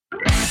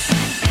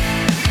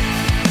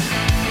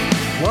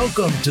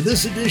Welcome to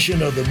this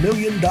edition of the $1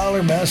 Million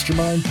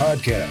Mastermind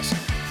Podcast.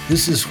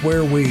 This is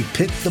where we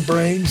pick the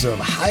brains of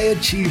high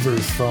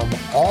achievers from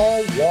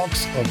all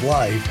walks of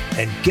life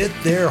and get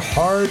their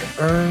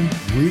hard-earned,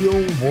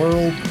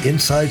 real-world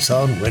insights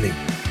on winning.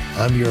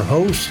 I'm your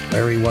host,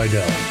 Larry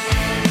Weidel.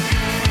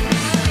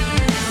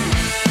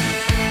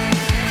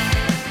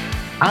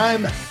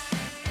 I'm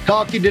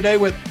talking today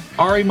with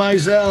Ari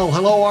Meisel.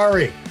 Hello,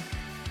 Ari.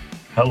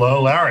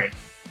 Hello, Larry.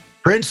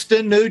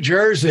 Princeton, New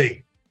Jersey.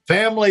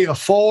 Family of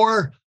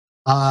four,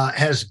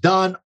 has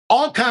done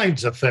all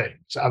kinds of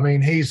things. I mean,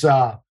 he's,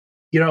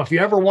 if you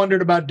ever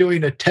wondered about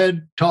doing a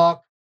TED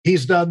Talk,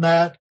 he's done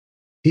that.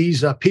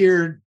 He's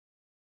appeared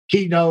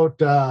keynote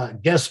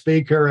guest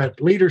speaker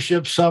at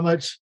leadership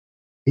summits.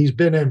 He's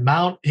been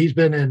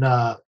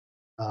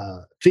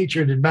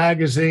featured in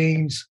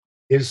magazines.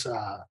 His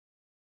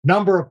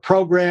number of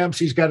programs.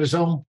 He's got his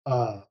own,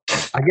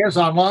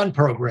 online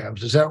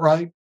programs. Is that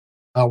right?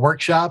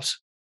 Workshops,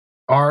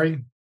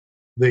 Ari?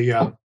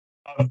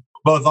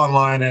 Both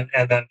online and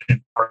then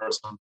in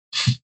person.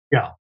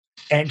 Yeah.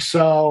 And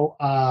so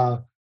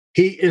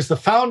he is the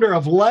founder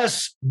of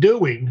Less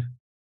Doing,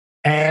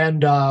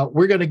 and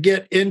we're going to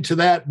get into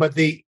that. But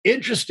the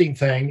interesting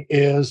thing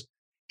is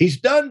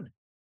he's done,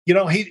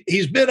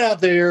 he's been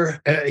out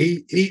there.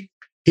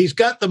 He's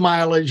got the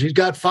mileage. He's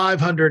got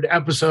 500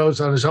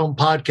 episodes on his own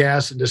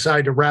podcast and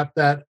decided to wrap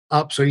that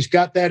up. So he's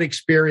got that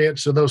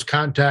experience and those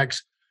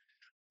contacts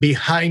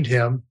behind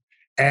him.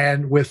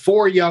 And with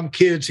 4 young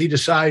kids, he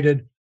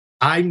decided,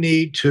 I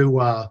need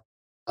to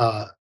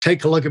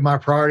take a look at my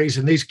priorities,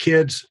 and these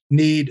kids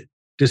need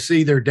to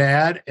see their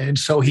dad. And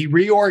so he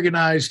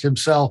reorganized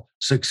himself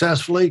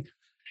successfully,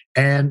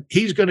 and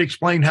he's going to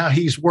explain how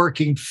he's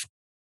working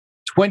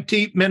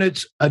 20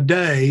 minutes a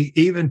day.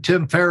 Even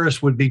Tim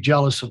Ferriss would be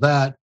jealous of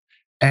that.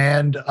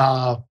 And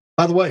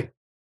by the way,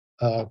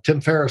 Tim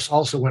Ferriss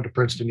also went to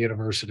Princeton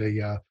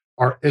University,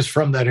 or is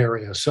from that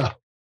area. So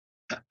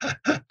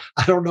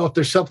I don't know if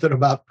there's something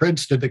about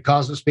Princeton that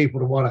causes people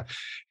to want to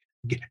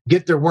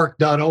get their work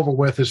done over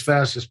with as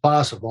fast as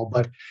possible.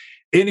 But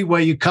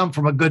anyway, you come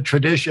from a good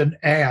tradition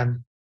and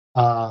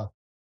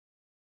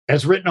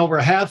has written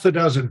over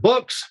 6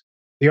 books,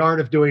 The Art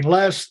of Doing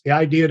Less, The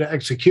Idea to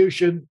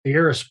Execution,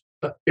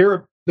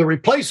 The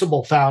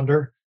Replaceable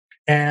Founder,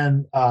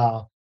 and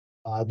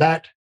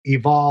that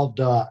evolved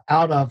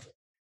out of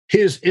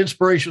his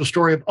inspirational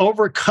story of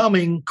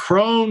overcoming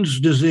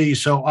Crohn's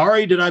disease. So,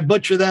 Ari, did I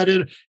butcher that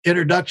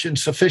introduction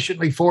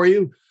sufficiently for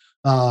you?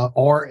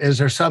 Or is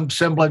there some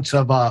semblance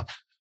of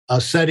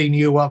setting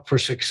you up for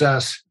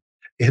success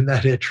in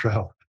that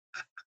intro?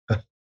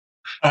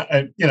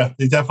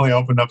 They definitely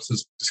opened up some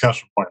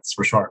discussion points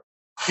for sure.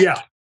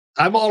 Yeah,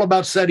 I'm all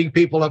about setting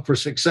people up for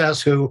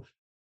success who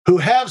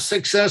have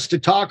success to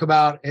talk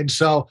about. And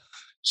so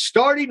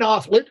starting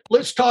off,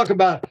 let's talk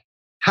about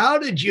how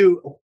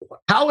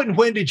and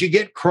when did you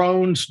get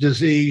Crohn's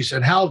disease,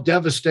 and how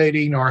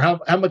devastating or how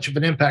much of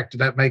an impact did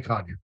that make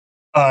on you?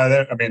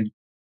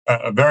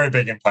 A very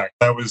big impact.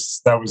 That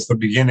was the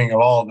beginning of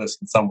all of this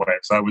in some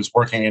ways. I was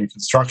working in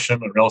construction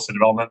and real estate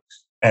development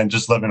and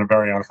just living a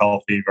very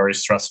unhealthy, very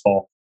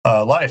stressful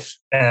life.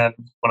 And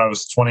when I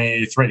was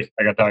 23,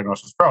 I got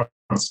diagnosed with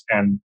Crohn's.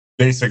 And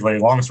basically,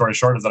 long story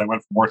short, is that I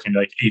went from working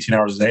like 18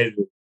 hours a day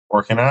to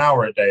working an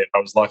hour a day if I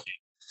was lucky.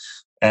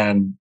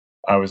 And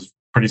I was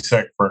pretty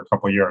sick for a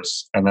couple of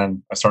years. And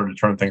then I started to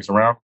turn things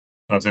around,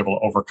 and I was able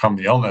to overcome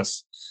the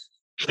illness.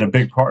 And a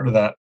big part of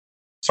that,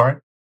 sorry?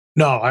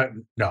 No,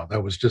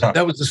 that was just,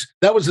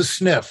 that was a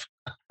sniff.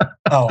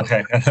 Oh,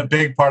 okay. And a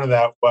big part of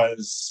that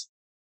was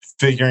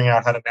figuring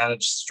out how to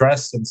manage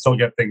stress and still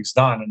get things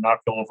done and not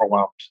feel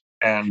overwhelmed.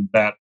 And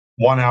that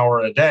 1 hour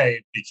a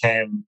day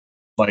became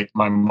like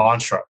my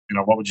mantra.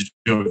 What would you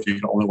do if you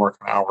could only work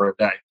an hour a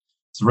day?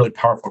 It's a really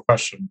powerful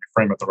question if you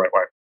frame it the right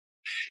way.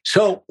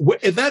 So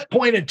at that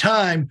point in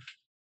time,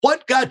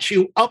 what got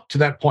you up to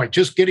that point?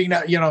 Just getting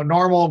that,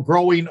 normal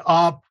growing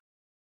up,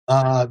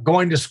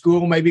 going to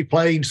school, maybe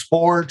playing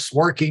sports,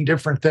 working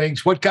different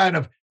things. What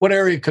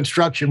area of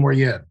construction were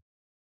you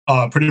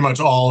in? Pretty much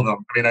all of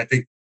them. I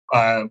think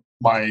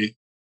my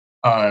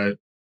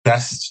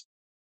best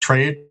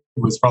trade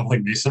was probably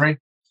masonry,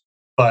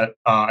 but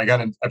I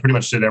pretty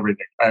much did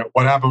everything.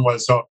 What happened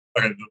was,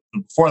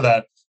 before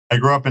that, I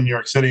grew up in New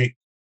York City.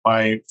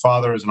 My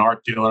father is an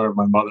art dealer.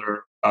 My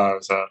mother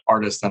is an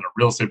artist and a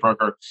real estate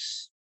broker.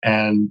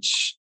 And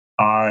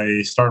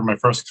I started my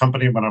first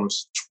company when I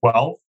was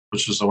 12,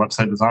 which is a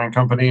website design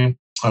company.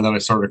 And then I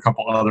started a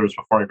couple others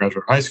before I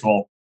graduated high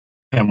school.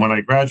 And when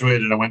I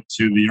graduated, I went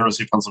to the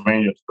University of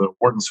Pennsylvania to the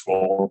Wharton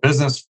School of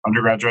Business,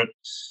 undergraduate,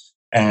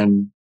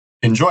 and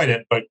enjoyed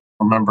it, but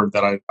remembered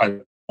that I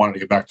wanted to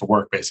get back to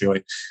work,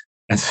 basically.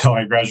 And so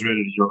I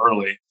graduated a year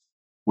early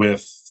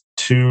with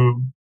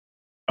 2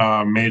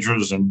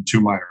 majors and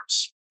 2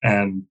 minors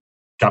and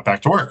got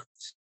back to work,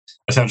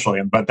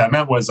 essentially. But that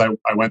meant was I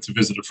went to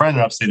visit a friend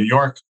in upstate New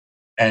York,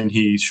 and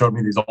he showed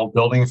me these old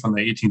buildings from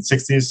the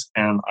 1860s,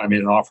 and I made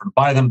an offer to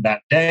buy them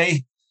that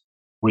day.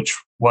 which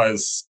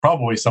was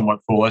probably somewhat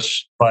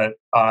foolish. But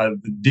the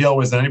deal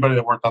was that anybody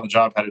that worked on the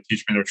job had to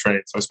teach me their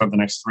trade. So I spent the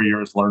next 3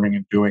 years learning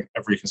and doing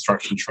every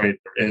construction trade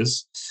there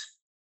is.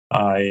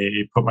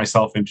 I put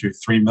myself into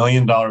 $3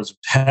 million of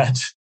debt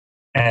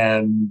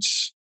and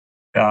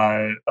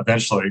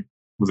eventually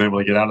was able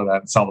to get out of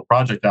that and sell the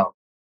project out.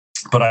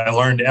 But I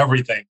learned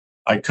everything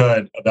I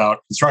could about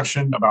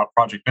construction, about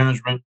project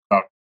management,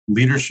 about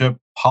leadership,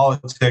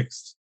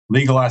 politics,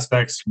 legal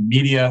aspects,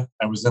 media.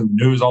 I was in the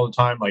news all the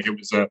time. Like, it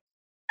was a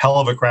hell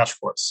of a crash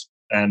course,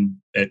 and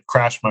it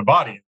crashed my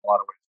body in a lot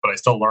of ways, but I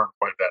still learned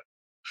quite a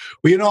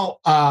bit. Well,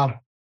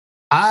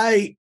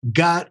 I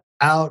got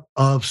out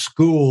of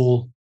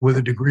school with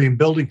a degree in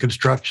building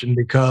construction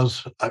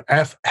because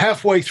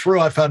halfway through,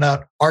 I found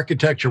out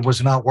architecture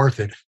was not worth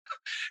it.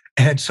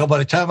 And so by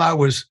the time I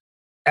was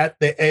at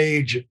the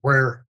age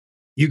where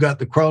you got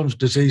the Crohn's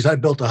disease, I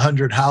built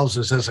 100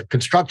 houses as a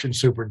construction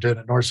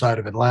superintendent north side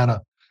of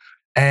Atlanta.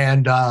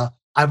 And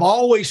I've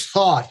always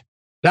thought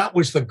that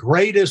was the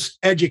greatest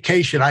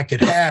education I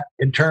could have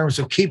in terms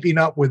of keeping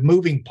up with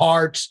moving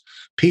parts,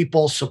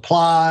 people,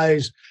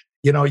 supplies.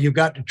 You've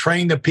got to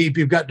train the people,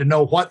 you've got to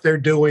know what they're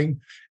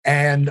doing.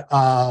 And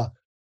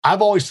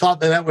I've always thought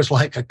that was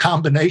like a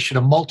combination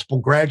of multiple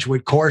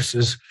graduate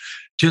courses,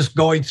 just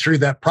going through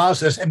that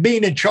process and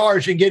being in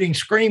charge and getting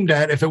screamed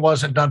at if it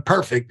wasn't done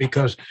perfect,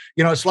 because,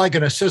 it's like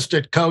an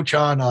assistant coach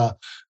on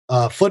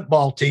a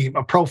football team,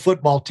 a pro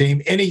football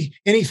team.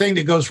 Anything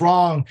that goes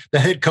wrong, the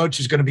head coach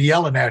is going to be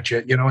yelling at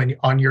you,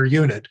 on your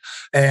unit,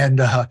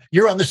 and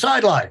you're on the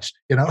sidelines,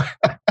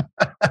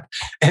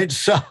 and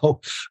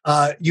so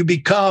you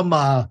become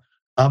a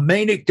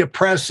manic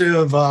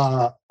depressive,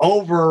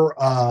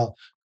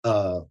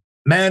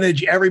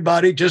 manage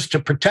everybody just to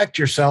protect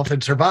yourself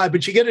and survive.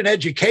 But you get an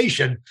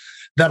education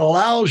that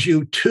allows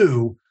you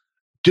to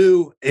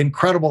do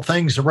incredible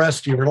things the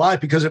rest of your life,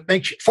 because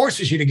it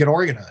forces you to get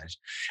organized.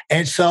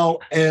 And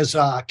so,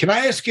 can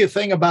I ask you a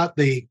thing about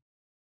the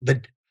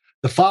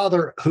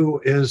father who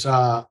is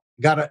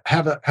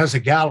has a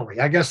gallery?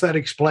 I guess that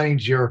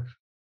explains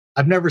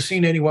I've never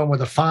seen anyone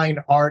with a fine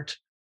art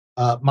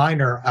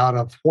minor out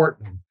of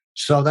Wharton.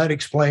 So that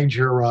explains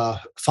your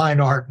fine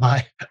art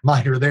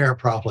minor there,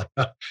 probably.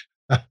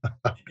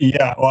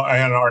 Yeah, well, I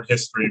had an art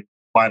history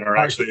minor,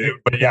 actually,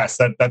 but yes,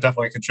 that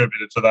definitely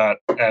contributed to that.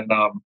 And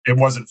it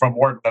wasn't from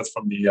Wharton; that's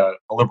from the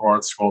liberal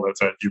arts school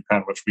that's at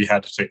UPenn, which we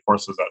had to take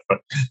courses at. But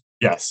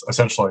yes,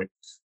 essentially,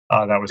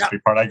 that was a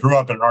big part. I grew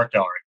up in an art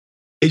gallery.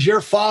 Is your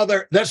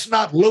father? That's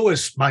not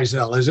Louis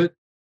Meisel, is it?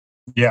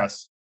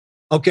 Yes.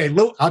 Okay,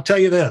 Lou. I'll tell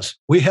you this: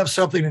 we have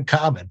something in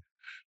common.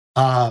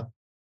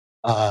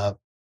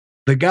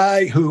 The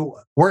guy who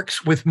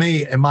works with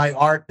me in my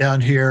art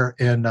down here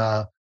in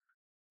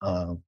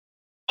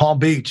Palm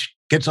Beach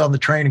gets on the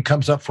train and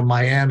comes up from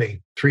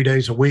Miami 3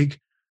 days a week,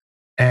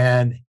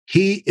 and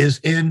he is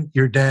in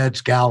your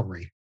dad's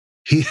gallery.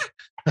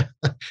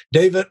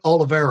 David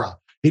Oliveira.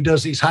 He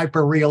does these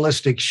hyper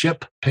realistic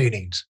ship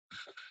paintings,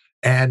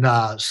 and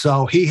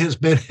so he has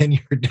been in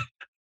your.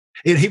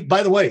 And he,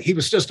 by the way, he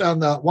was just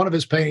on one of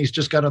his paintings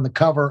just got on the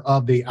cover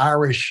of the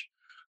Irish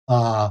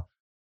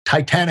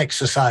Titanic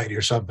Society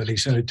or something. He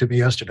sent it to me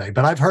yesterday.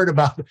 But I've heard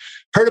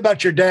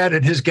about your dad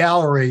and his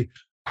gallery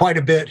quite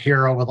a bit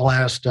here over the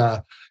last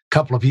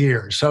couple of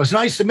years. So it's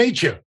nice to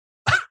meet you.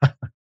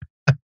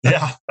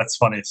 Yeah, that's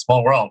funny.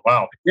 Small world.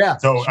 Wow. Yeah.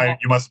 So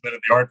you must have been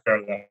at the art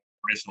fair then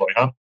recently,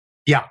 huh?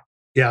 Yeah.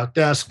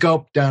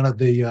 Scope down at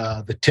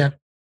the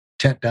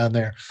tent down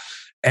there.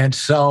 And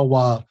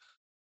so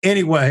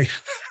anyway,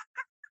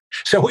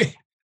 so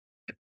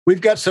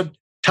we've got some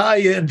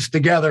tie-ins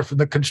together from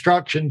the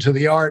construction to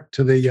the art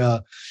to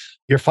the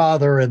your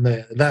father and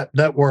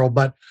that world.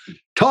 But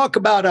talk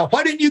about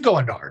why didn't you go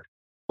into art?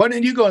 Why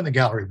didn't you go in the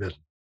gallery business?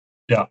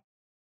 Yeah.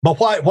 But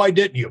why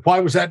didn't you? Why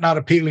was that not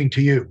appealing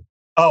to you?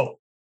 Oh,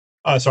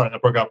 sorry,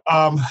 that broke up.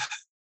 I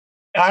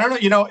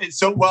don't know.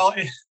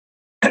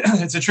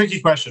 It's a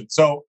tricky question.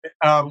 So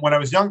when I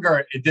was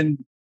younger, it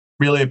didn't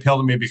really appeal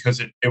to me because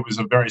it was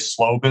a very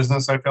slow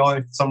business, I feel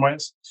like, in some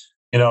ways.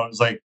 It was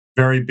like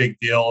very big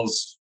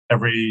deals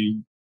every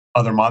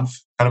other month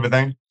kind of a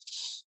thing.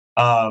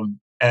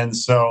 And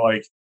so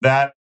like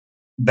that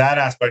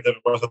aspect of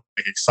it wasn't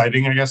like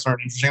exciting, I guess, or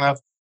interesting enough.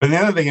 But the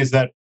other thing is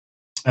that,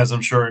 as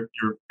I'm sure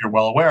you're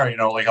well aware,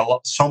 like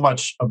so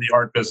much of the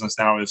art business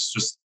now is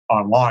just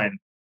online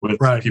with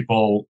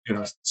people,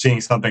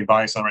 seeing something,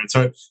 buying something. Right?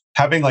 So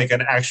having like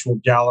an actual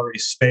gallery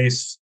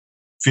space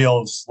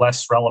feels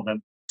less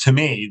relevant to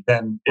me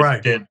than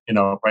it did,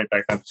 right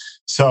back then.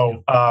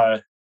 So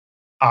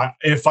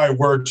if I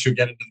were to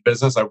get into the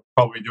business, I would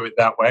probably do it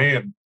that way.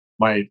 And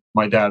my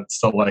dad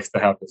still likes to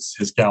have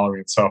his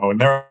gallery in Soho,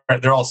 and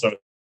they're also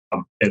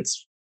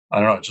it's I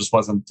don't know, it just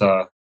wasn't.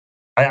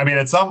 I mean,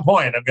 at some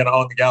point, I'm going to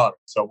own the gallery,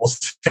 so we'll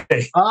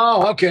see.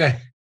 Oh, okay.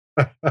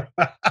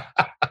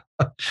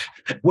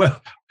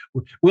 Well,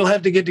 we'll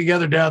have to get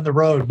together down the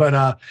road.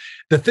 But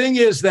the thing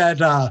is that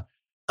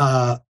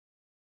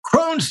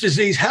Crohn's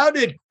disease. How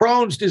did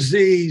Crohn's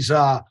disease?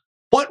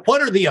 What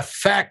are the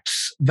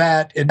effects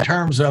that, in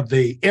terms of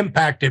the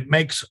impact it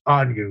makes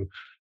on you?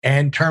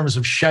 in terms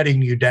of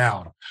shutting you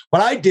down.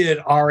 What I did,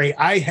 Ari,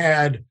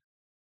 I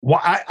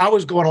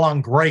was going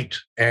along great,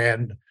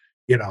 and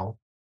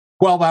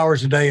 12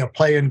 hours a day of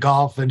playing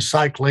golf and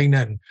cycling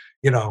and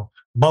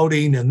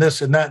boating and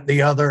this and that and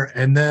the other,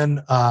 and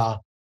then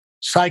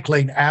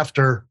cycling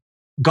after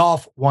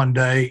golf one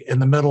day in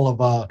the middle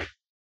of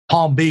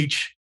Palm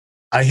Beach.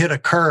 I hit a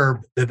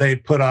curb that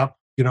they'd put up,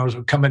 as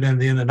we're coming in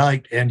the end of the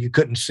night, and you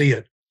couldn't see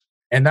it.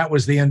 And that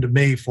was the end of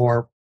me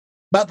for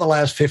about the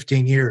last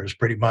 15 years,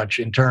 pretty much,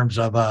 in terms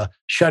of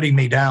shutting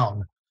me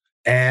down.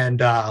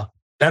 And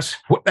that's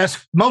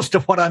most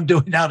of what I'm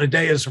doing now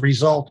today as a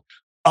result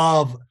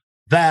of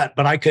that.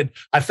 But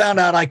I found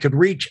out I could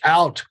reach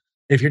out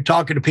if you're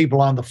talking to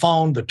people on the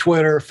phone, the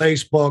Twitter,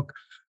 Facebook,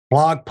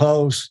 blog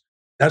posts.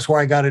 That's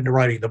where I got into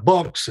writing the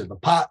books and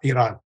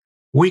the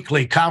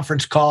weekly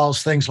conference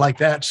calls, things like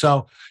that.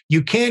 So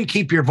you can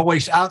keep your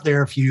voice out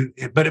there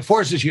but it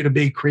forces you to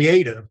be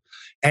creative.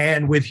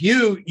 And with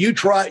you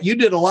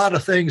did a lot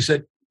of things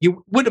that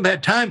you wouldn't have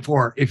had time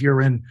for if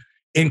you're in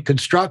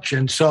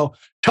construction. So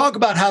talk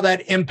about how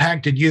that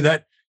impacted you.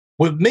 That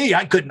with me,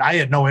 I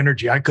had no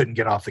energy. I couldn't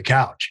get off the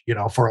couch,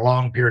 for a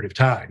long period of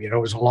time. It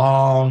was a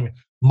long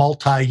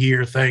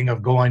multi-year thing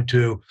of going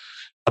to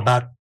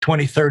about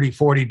 20, 30,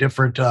 40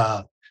 different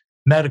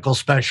medical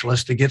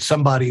specialists to get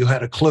somebody who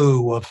had a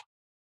clue of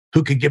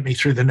who could get me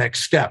through the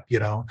next step,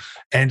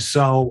 And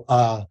so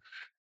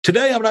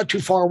today I'm not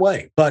too far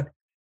away, but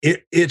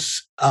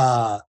it's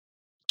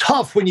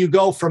tough when you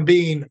go from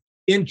being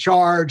in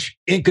charge,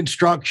 in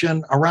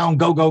construction, around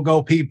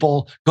go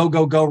people,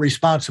 go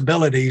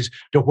responsibilities,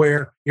 to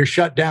where you're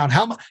shut down.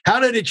 How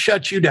did it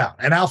shut you down,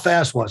 and how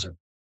fast was it?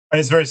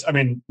 It's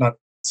not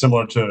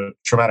similar to a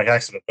traumatic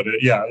accident, but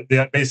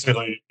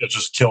basically it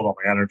just killed all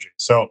my energy.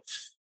 So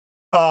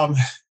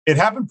it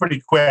happened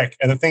pretty quick.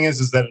 And the thing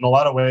is that in a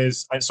lot of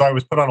ways, I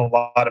was put on a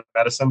lot of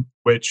medicine,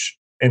 which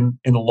in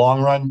the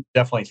long run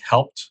definitely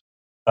helped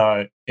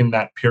in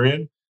that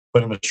period.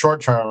 But in the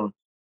short term,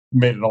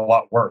 made it a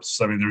lot worse.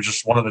 I mean, there was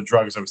just one of the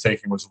drugs I was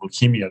taking was a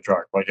leukemia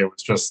drug. Like, it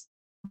was just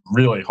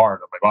really hard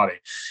on my body.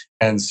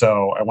 And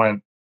so I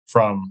went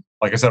from,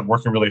 like I said,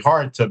 working really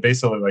hard to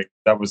basically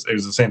it was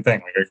the same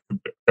thing. Like, I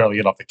could barely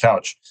get off the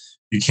couch.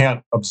 You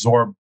can't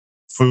absorb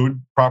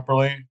food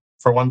properly,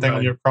 for one thing,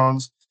 when you have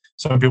Crohn's.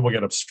 Some people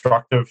get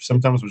obstructive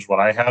symptoms, which is what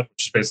I had,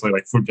 which is basically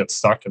like food gets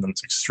stuck and then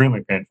it's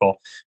extremely painful.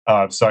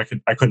 So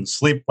I couldn't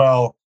sleep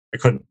well. I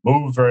couldn't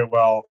move very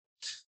well.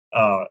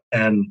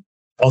 And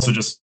also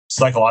just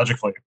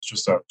psychologically, it's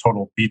just a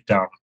total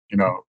beatdown,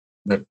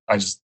 that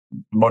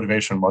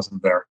motivation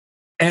wasn't there.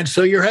 And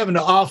so you're having to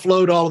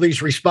offload all of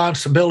these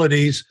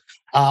responsibilities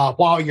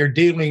while you're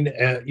dealing,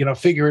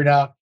 figuring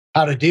out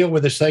how to deal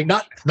with this thing.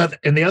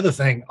 And the other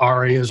thing,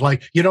 Ari, is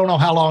like, you don't know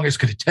how long it's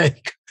going to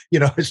take.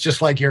 It's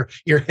just like you're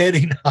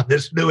heading on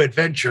this new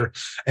adventure,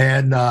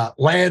 and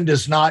land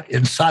is not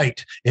in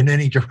sight in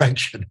any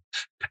direction.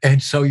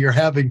 And so you're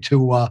having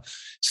to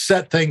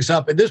set things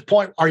up. At this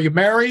point, are you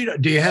married?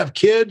 Do you have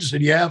kids? Do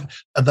you have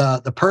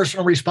the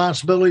personal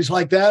responsibilities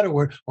like that,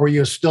 or are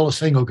you still a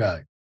single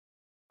guy?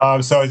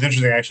 So it's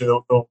interesting, actually.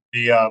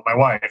 My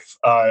wife,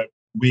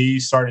 we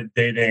started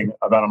dating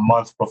about a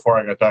month before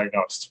I got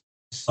diagnosed.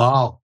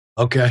 Oh,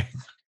 okay.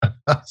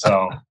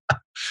 So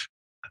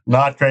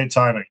not great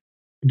timing.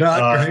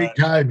 Not great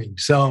timing.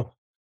 So,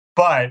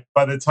 but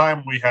by the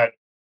time we had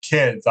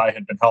kids, I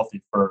had been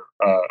healthy for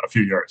a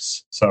few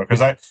years. So, because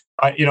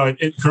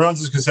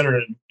Crohn's is considered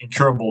an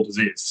incurable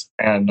disease,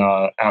 and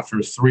after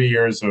 3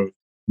 years of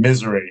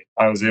misery,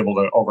 I was able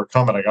to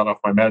overcome it. I got off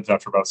my meds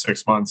after about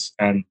 6 months,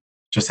 and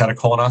just had a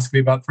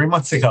colonoscopy about 3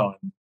 months ago,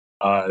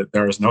 and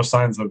there was no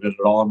signs of it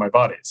at all in my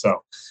body.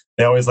 So,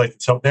 they always like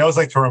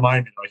to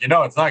remind me,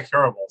 it's not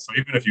curable. So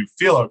even if you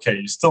feel okay,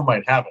 you still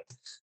might have it,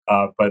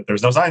 but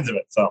there's no signs of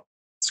it. So.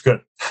 It's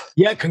good.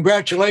 Yeah,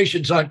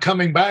 congratulations on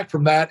coming back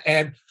from that.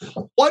 And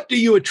what do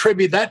you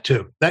attribute that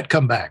to, that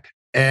comeback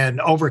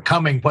and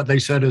overcoming what they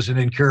said is an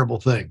incurable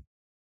thing?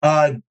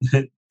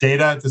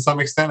 Data, to some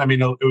extent. I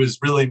mean, it was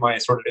really my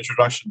sort of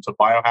introduction to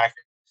biohacking.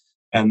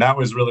 And that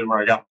was really where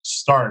I got to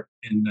start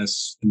in the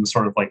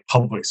sort of like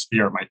public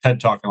sphere. My TED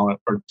talk and all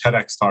that, or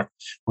TEDx talk,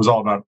 was all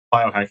about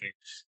biohacking.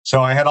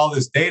 So I had all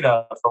this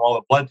data from all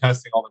the blood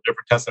testing, all the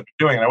different tests I've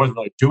been doing, and I wasn't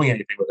really doing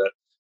anything with it.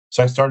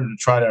 So I started to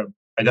try to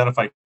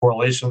identify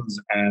correlations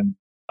and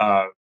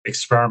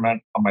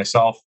experiment on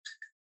myself.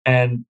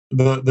 And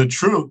the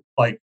truth,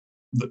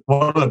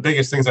 one of the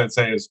biggest things I'd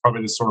say is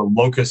probably this sort of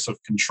locus of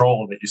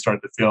control that you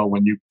start to feel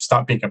when you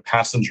stop being a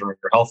passenger of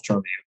your health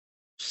journey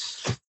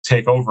and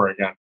take over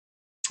again.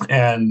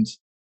 And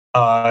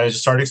I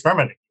just started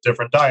experimenting with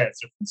different diets,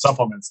 different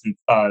supplements,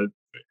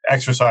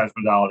 exercise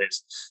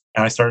modalities,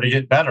 and I started to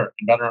get better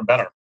and better and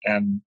better.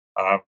 And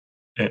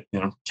it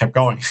kept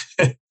going.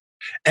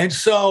 And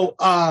so,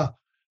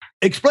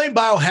 explain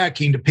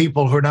biohacking to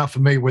people who are not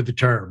familiar with the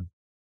term.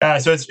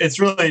 So it's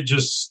really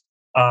just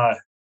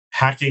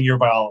hacking your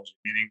biology,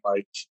 meaning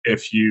like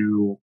if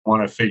you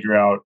want to figure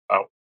out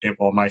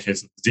well, in my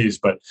case, it's disease,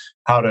 but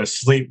how to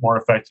sleep more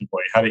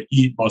effectively, how to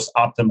eat most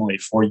optimally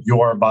for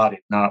your body,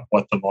 not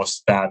what the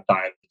most bad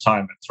diet at the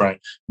time is, right?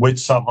 Which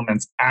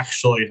supplements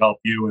actually help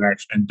you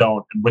and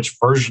don't, and which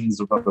versions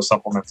of those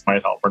supplements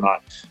might help or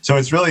not. So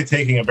it's really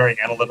taking a very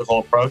analytical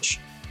approach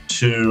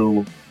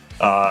to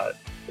our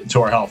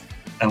health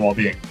and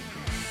well-being.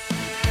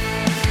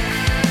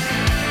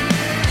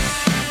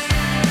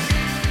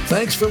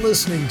 Thanks for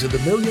listening to the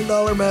 $1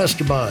 Million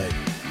Mastermind.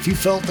 If you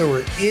felt there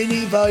were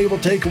any valuable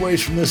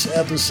takeaways from this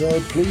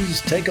episode, please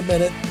take a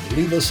minute and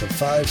leave us a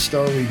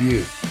 5-star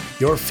review.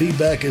 Your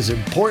feedback is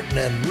important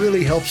and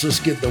really helps us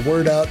get the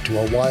word out to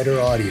a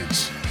wider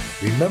audience.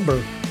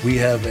 Remember, we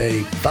have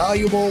a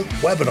valuable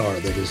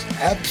webinar that is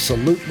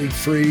absolutely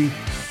free.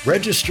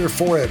 Register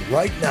for it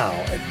right now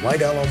at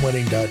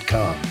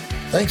whitealumwinning.com.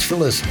 Thanks for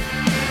listening.